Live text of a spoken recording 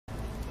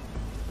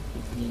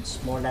It needs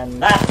more than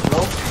that,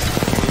 bro.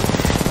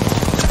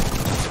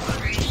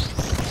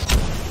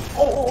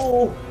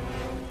 Oh.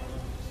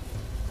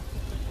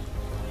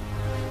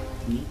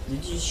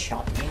 Did you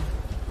shot me?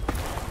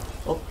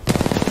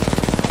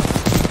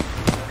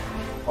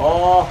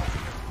 Oh,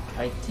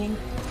 I think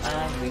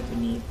I'm going to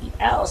need the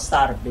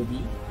L-Star,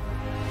 baby.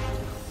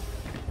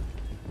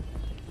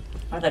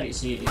 Mana tadi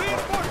sih?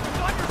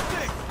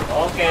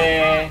 Oke.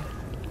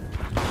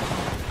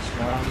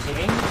 Semua orang di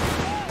sini.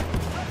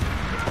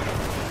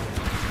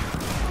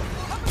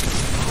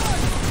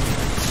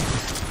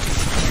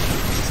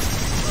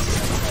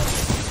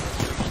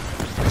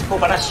 Oh,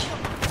 panas.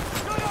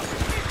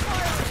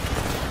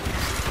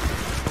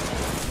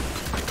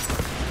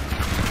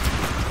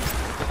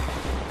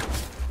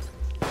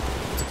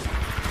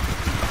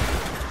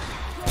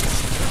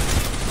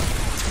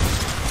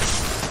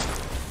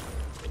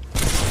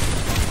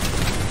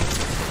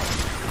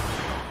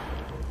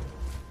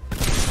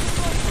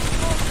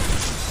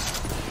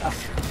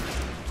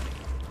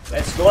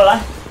 Let's go lah.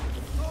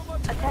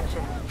 Attention,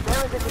 there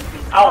is a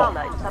defeat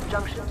YOKLAH in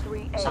subjunction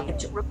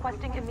 3A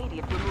requesting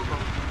immediate removal.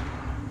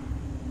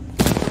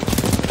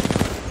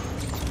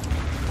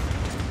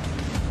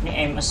 Ini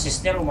aim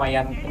assist-nya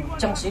lumayan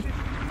kenceng sih.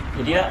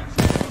 Jadi ya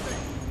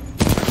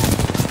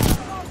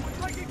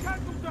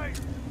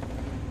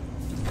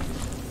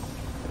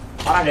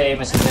parah deh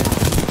aim assist-nya.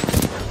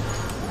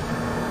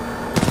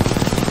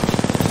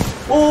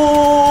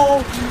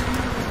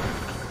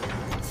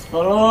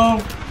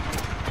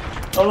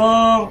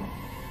 Tolong.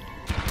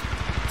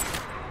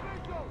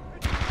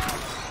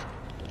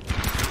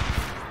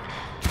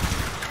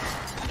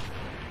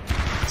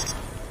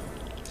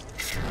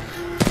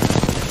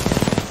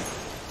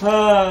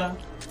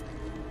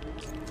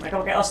 Mereka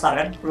pakai All-Star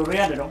kan?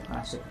 Pelurunya ada dong.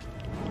 Masuk.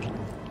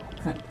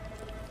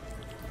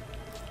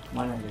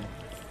 Mana dia?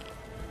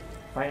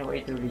 Find a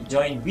way to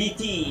rejoin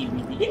BT.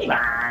 BT ini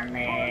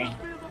mana?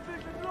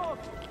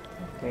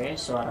 Oke,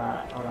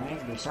 suara orangnya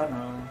di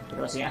sana.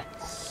 Terus ya.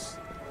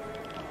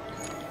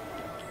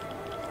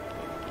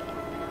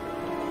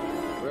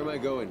 Where am I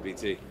going,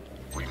 BT?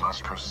 We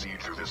must proceed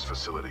through this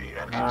facility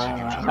and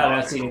continue to the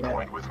rendezvous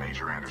point with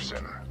Major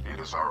Anderson. It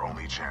is our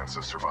only chance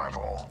of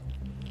survival.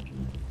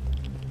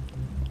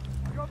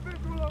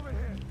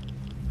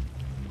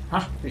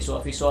 Hah?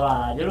 Visual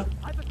aja lu.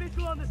 I have a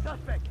visual on the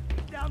suspect.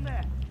 He's down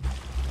there.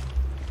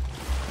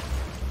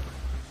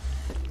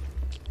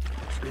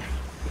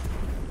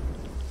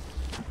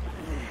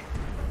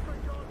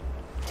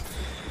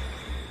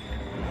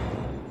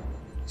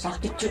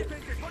 Sakit cuy.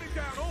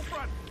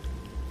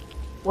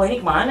 Wah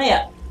ini kemana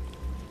ya?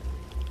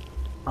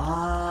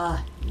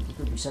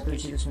 Itu bisa tuh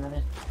di situ sebenarnya.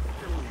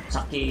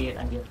 Sakit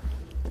anjir.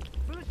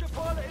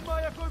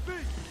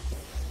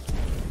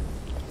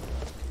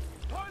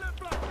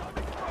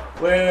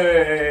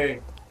 Weh.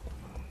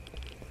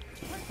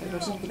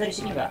 Terus kita di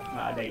sini nggak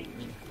ada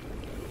ini.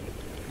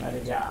 Nggak ada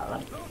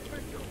jalan.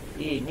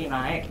 Ini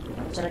naik.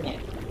 Gimana caranya?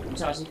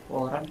 Bisa nggak sih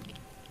orang?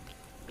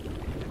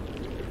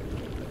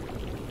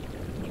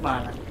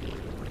 Gimana?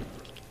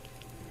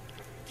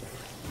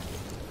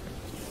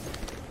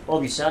 Oh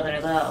bisa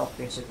ternyata.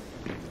 Oke sih.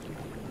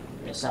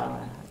 Biasa.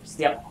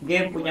 Setiap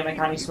game punya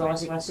mekanisme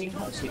masing-masing.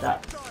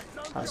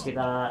 Harus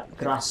kita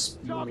grasp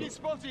dulu.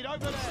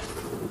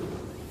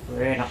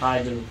 Weh, enak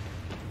aja lu.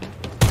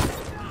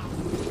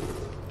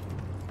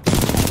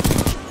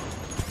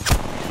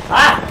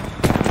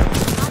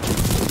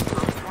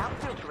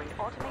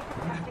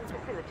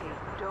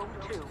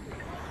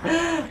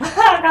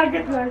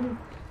 Kaget lagi.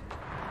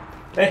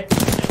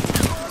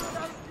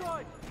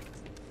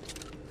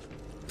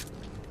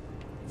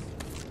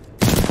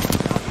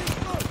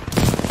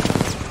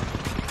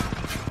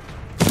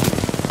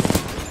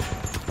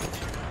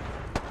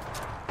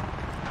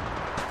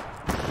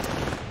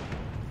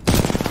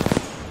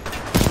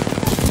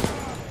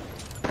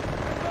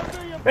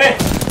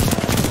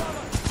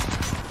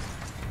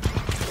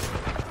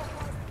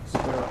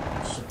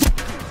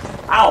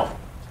 Ow!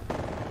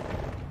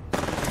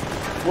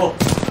 Whoa.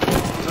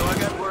 So I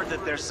got word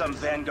that there's some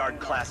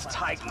Vanguard-class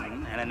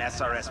Titan and an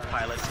SRS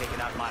pilot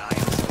taking out my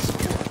IMC.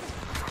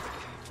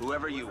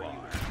 Whoever you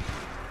are.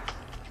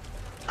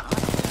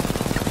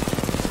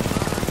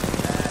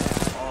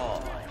 That's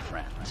all, my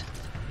friend.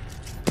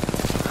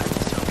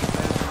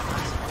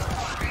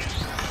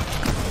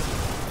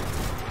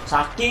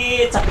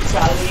 Sakit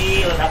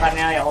sekali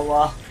ledakannya, ya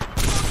Allah.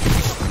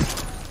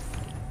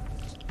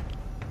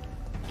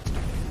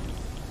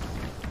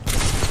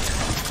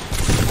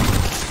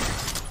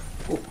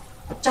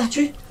 Pecah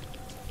cuy.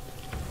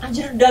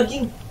 Anjir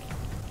daging.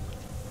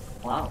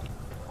 Wow.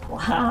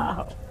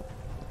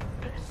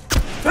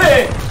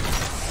 Hei.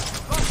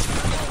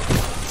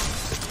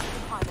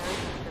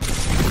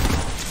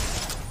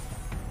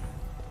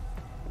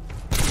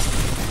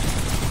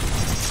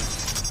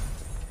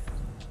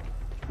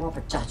 Wah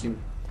pecah cuy.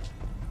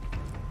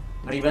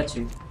 Ngeri banget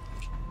cuy.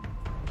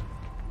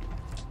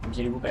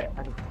 Bisa dibuka ya?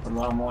 Aduh,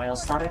 perlu mau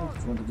L-Star ya,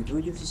 cuma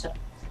 77 sisa.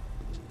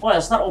 Oh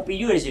L-Star OP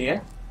juga di sini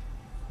ya.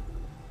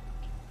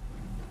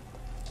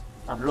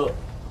 Tar dulu.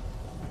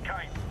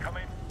 Kane, come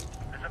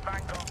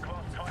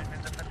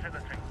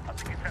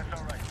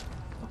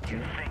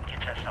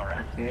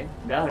Oke,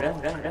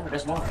 udah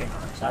semua. Oke,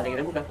 saatnya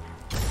kita buka.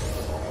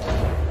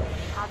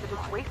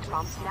 Hazardous waste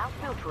pumps now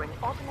filtering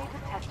automated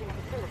testing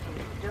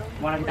facilities.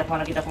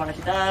 Kemana kita?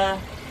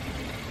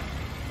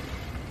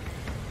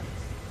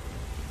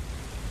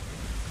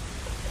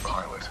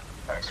 Pilot,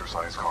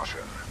 exercise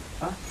caution.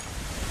 Hah?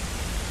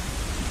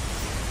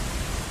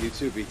 You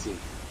too, BT.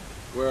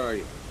 Where are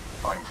you?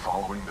 I'm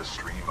following the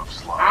stream of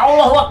sludge.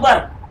 Allahu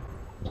Akbar.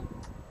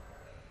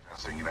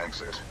 Testing an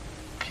exit.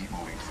 Keep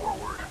moving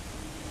forward.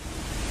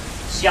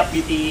 Siap,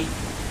 BT.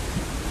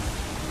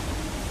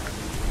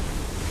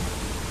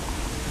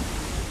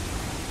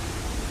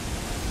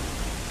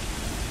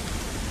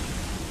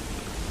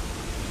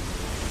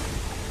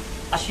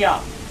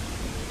 Asyik.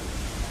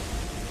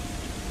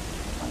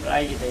 Ambil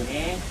aja kita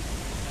ini.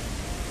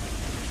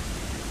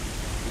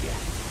 Iya.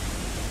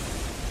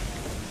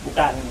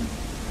 Bukan.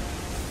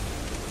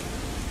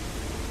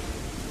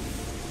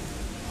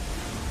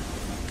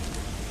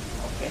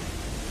 Oke.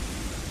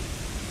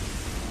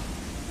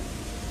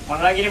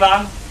 Mana lagi nih,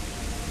 Bang?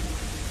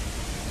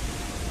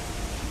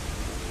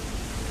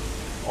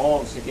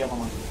 Oh, setia apa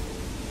masuk?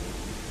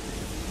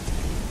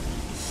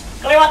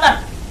 Kelewatan.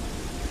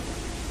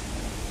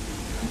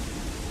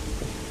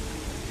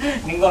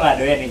 Ini gua nggak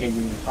doyan nih kayak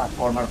gini,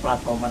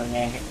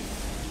 platformernya.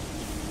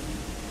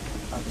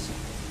 Apa sih?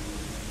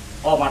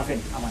 Oh,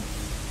 Marvin, aman.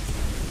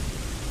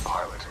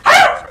 Pilot,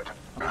 good.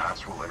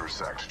 Paths will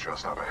intersect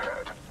just up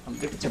ahead.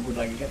 Hampir kecebur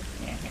lagi kan?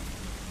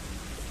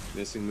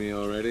 Missing me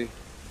already?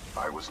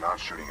 I was not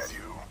shooting at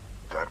you.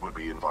 That would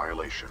be in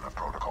violation of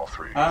Protocol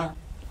 3. Hah?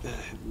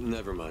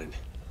 Never mind.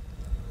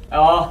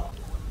 Oh,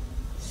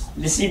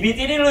 di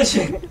CBT ini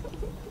lucu.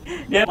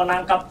 Dia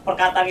menangkap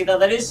perkataan kita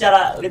tadi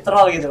secara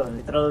literal gitu loh,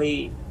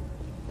 literally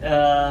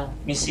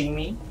miss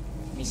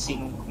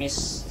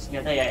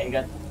ternyata ya, you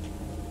got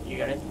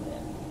it.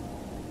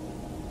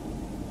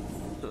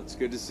 It's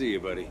good to see you,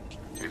 buddy.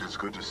 It is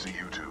good to see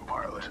you too,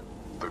 pilot.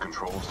 The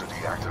controls to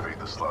deactivate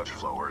the sludge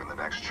flow are in the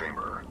next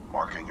chamber,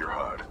 marking your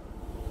HUD.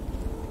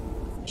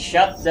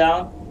 Shut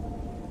down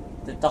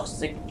the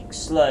toxic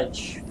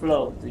sludge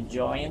flow to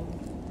join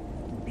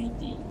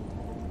BT.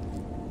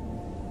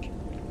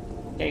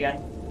 Oke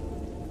kan?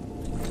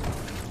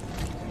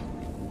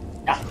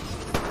 Ah.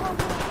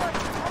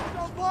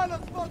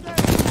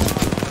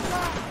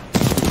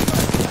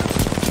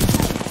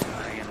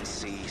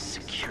 IMC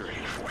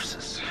security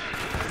forces.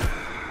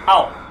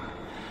 Ow.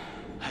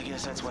 I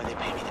guess that's why they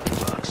pay me the big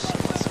bucks.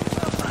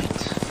 Right,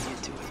 you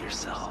do it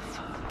yourself.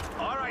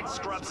 All right,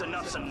 scrubs,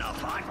 enough's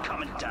enough. I'm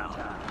coming down.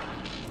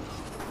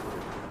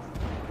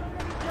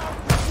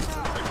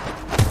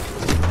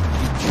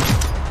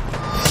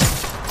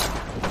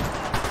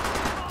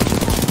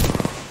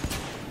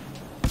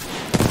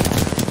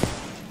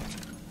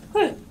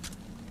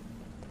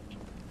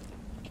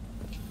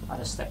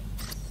 Ada step.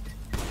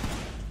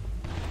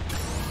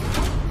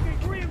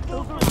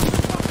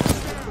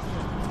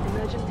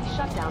 Emergency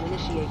shutdown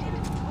initiated.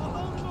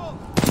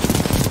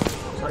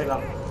 Sorry bang.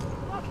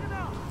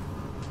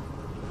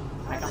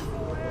 Naik ah.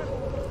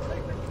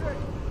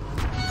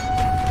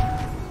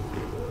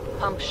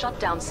 Pump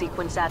shutdown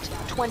sequence at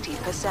 20%.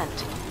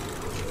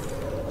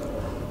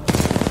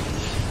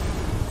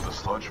 The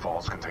sludge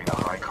falls contain a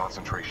high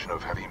concentration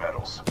of heavy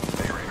metals.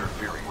 They are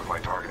interfering with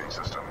my targeting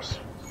systems.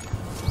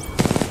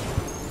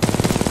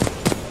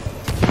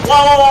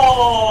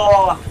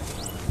 Wow.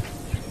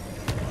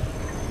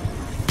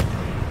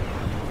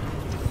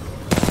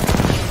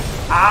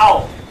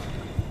 Ow.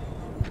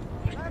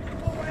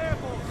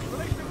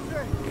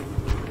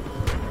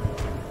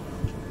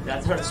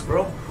 That hurts,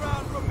 bro.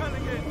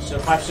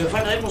 Survive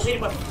tadi musuh ini,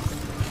 Pak.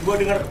 Gua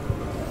denger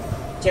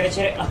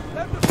cere-cere ah.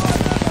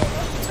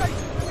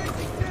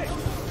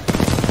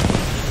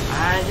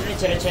 Anjir nih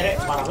cere-cere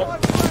parah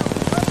banget.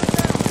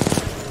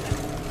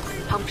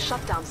 Pump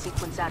shutdown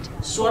sequence at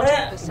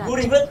Suaranya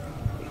gurih banget.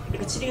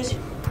 Dekat sini gak sih?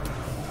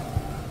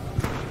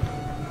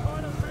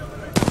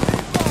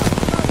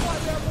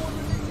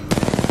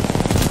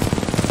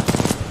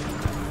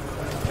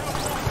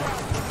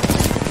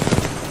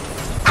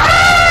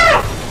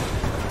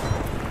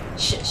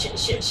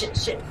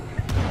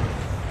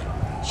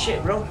 Shit,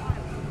 bro.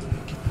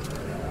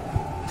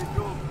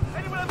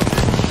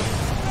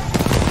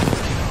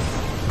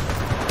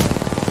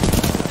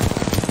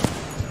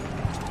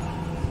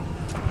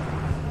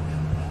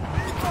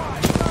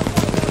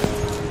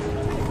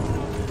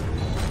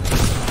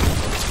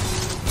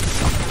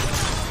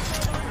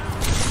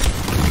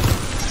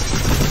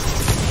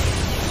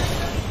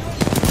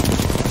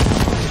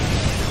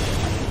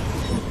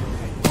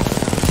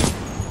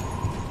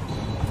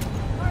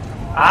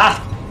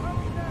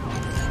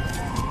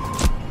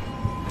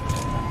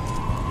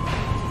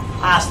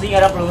 Asli gak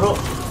ada peluru.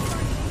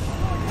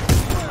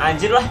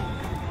 Anjir lah.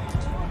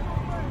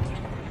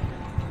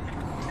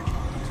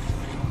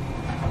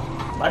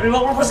 Baru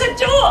 50%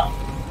 cuy.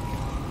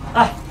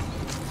 Ah.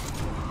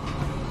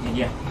 Ini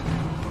dia.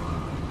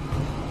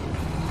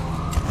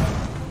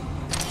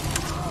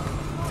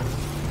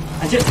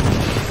 Anjir.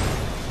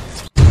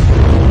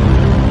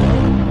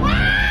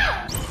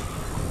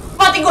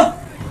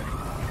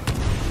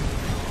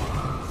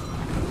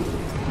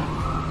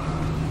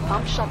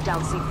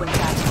 Touchdown sequence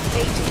at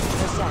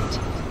 80%.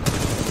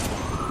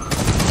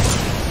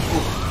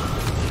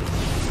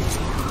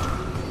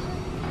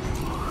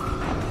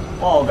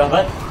 Oh,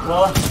 gawat.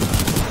 Bawah.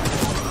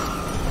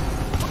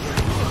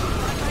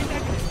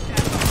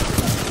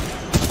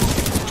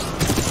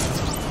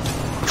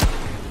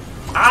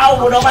 Au,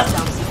 bodo amat.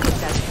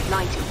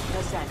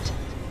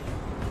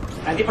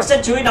 90%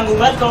 cuy, nanggung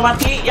banget kalau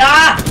mati.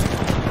 Ya.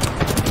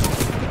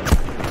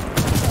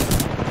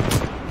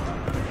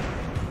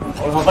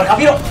 Oh, mabar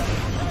kabiro.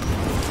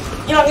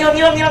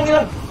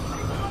 Hilang.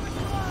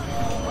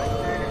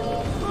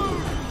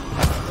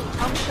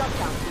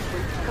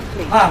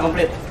 Ah,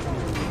 komplit.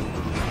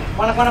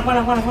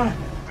 Mana?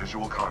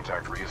 Visual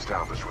contact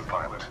re-established with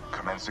pilot.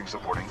 Commencing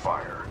supporting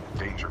fire.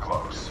 Danger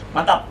close.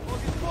 Mantap.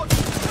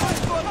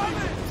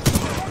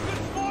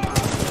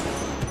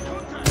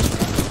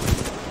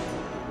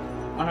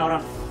 Mana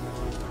orang?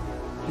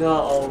 Ya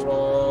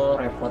Allah,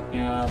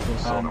 repotnya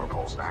Tuhan. Sonar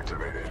pulse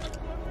activated.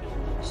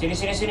 Sini.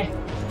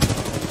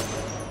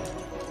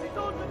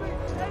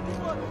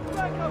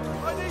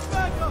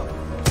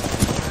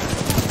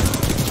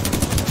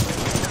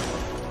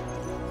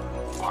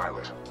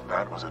 Pilot,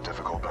 that was a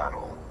difficult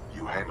battle.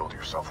 You handled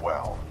yourself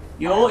well.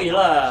 Yo,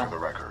 ilah. For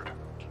the record,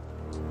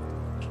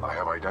 I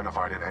have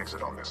identified an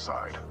exit on this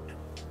side.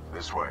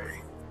 This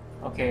way.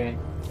 Oke.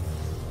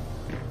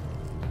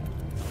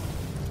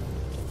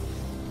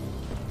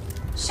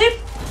 Sip.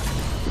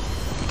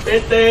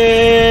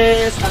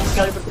 Senang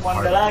sekali bertemu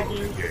Anda lagi.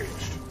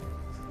 Engaged.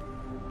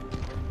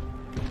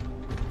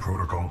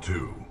 Protocol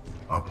 2,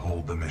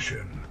 uphold the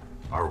mission.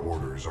 Our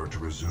orders are to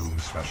resume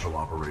Special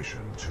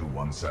Operation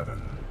 217.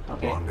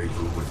 Okay.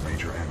 Rendezvous with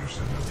Major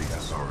Anderson of the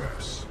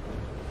SRS.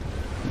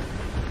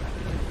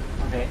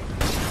 Oke.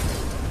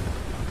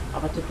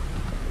 Apa tuh?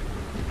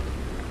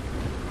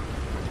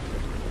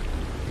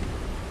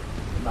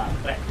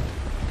 Baterai.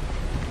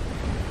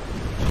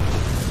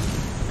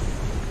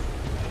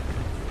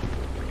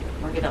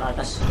 Mari kita ke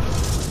atas.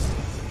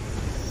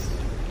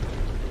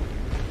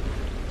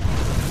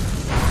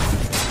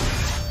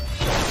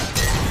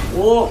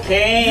 Oh,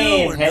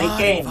 Kane, Harry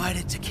Kane.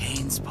 Invited to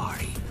Kane's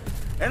party,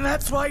 and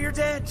that's why you're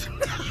dead.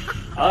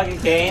 Oke,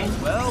 Kane.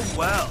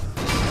 Well.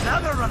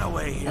 Another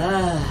runaway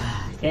here.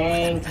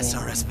 Kane.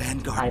 SRS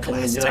Vanguard Titan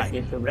class jelek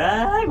Titan. gitu,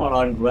 bray. Mau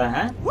lawan gua,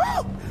 ha?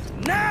 Woo!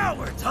 Now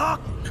we're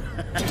talking.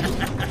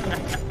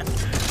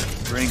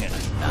 Bring it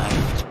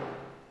tonight.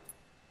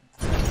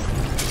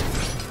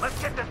 Let's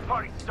get this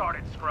party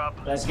started, scrub.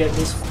 Let's get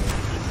this.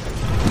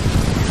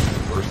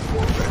 First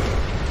floor bed.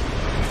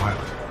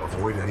 Pilot,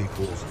 avoid any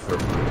pools of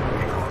thermite.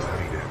 May cause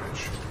heavy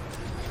damage.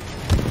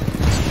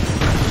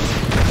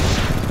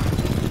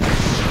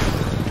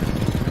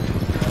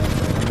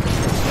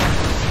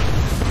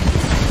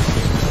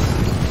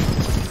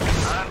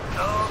 I'm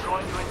so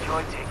going to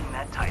enjoy taking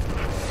that Titan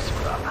from you,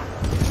 scrub.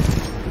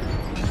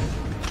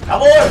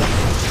 Kabur!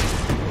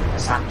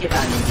 Sakit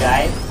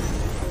anjay.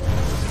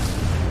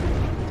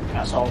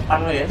 Gak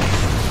sopan lo ya.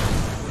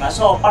 Gak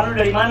sopan lo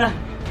dari mana?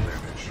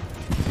 Damage.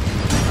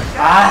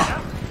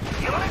 Ah!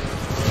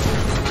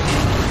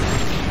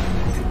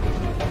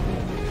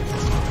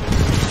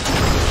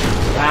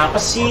 Apa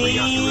Our reactor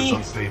is sih?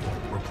 unstable.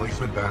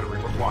 Replacement battery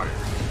required.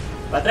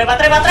 Baterai!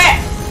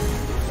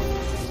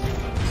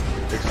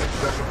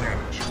 Excessive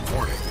damage.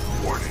 Warning.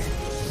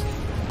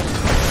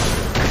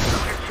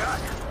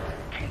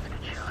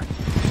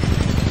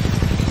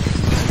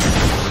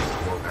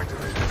 Core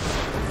activated.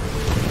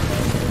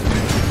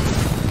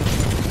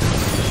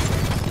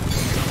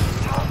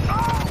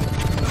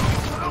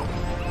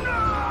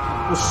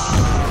 Push.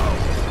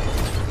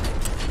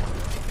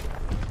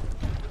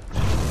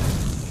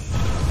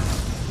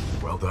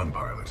 Well done,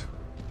 pilot.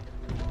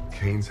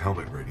 Kane's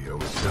helmet radio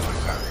is still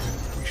intact.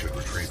 We should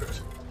retrieve it.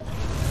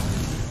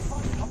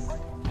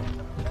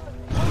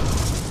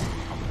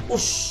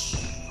 Push.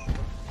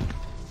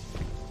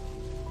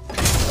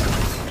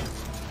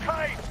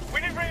 Kane,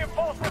 we need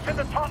reinforcements in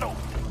the tunnel.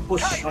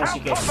 Push, Kane, masih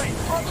out guys. copy.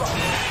 Over.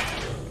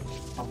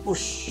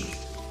 Push.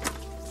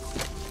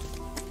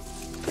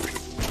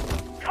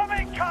 Come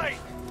in, Kane.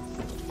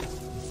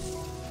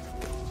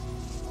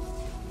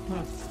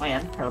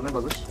 Lumayan, helmnya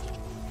bagus.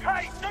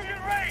 Kane, do you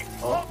read?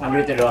 Oh,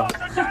 ngambil itu doang.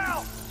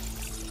 Down.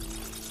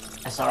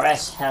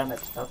 SRS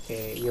helmet.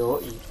 Oke,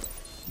 yoi.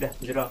 Udah,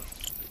 gitu doang.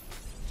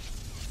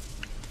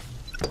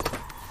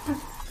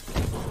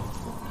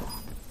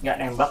 Nggak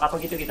nembak apa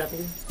gitu kita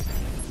tuh?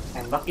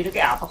 Nembak gitu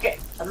kayak apa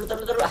kek? Taruh.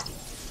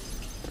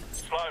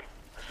 Sloan,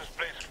 this is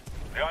Bliss.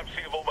 The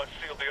IMC have almost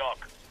sealed the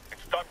Ark.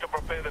 It's time to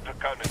prepare the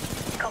Draconis.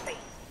 Copy.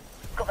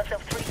 Got myself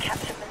 3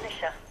 captured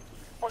militia.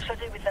 What should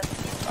I do with them?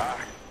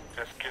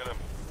 Just kill him.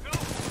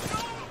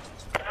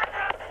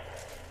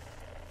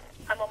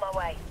 I'm on my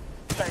way.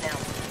 Slow down.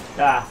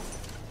 Dah.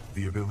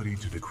 The ability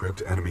to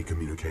decrypt enemy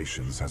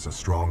communications has a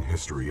strong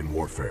history in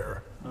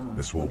warfare.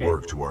 This will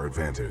work to our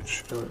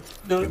advantage.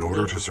 In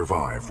order to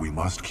survive, we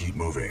must keep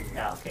moving.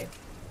 Ya, oke.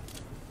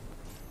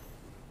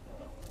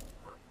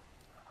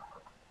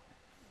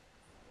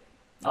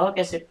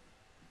 Oke, sip.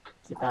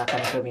 Kita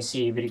akan ke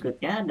misi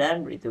berikutnya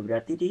dan itu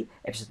berarti di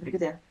episode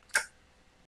berikutnya.